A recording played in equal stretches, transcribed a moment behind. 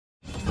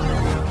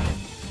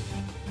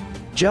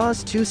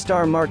Jaws 2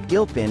 star Marc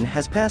Gilpin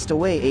has passed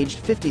away aged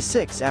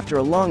 56 after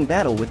a long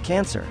battle with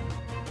cancer.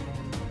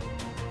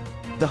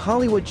 The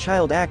Hollywood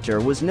child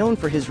actor was known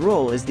for his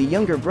role as the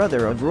younger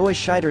brother of Roy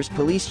Scheider's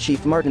police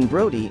chief Martin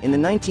Brody in the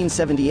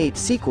 1978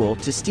 sequel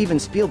to Steven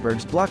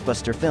Spielberg's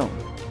blockbuster film.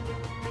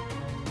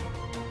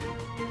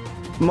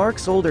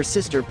 Marc's older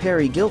sister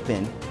Peri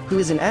Gilpin, who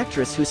is an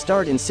actress who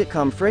starred in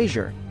sitcom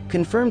Frasier,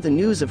 confirmed the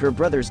news of her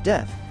brother's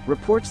death,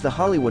 reports The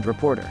Hollywood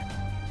Reporter.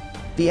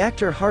 The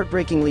actor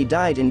heartbreakingly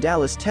died in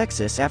Dallas,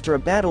 Texas after a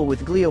battle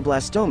with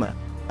glioblastoma,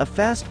 a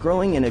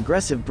fast-growing and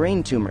aggressive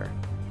brain tumor.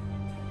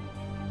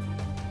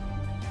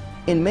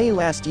 In May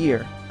last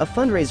year, a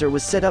fundraiser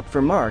was set up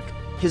for Marc,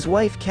 his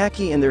wife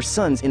Kaki and their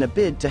sons in a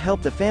bid to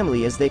help the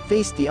family as they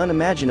faced the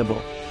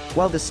unimaginable,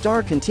 while the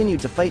star continued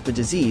to fight the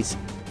disease.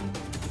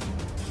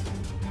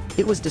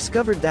 It was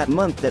discovered that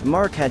month that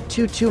Marc had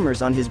 2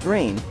 tumors on his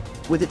brain,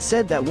 with it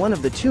said that one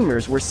of the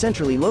tumors were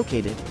centrally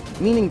located,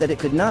 meaning that it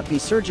could not be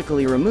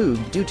surgically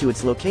removed due to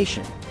its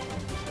location.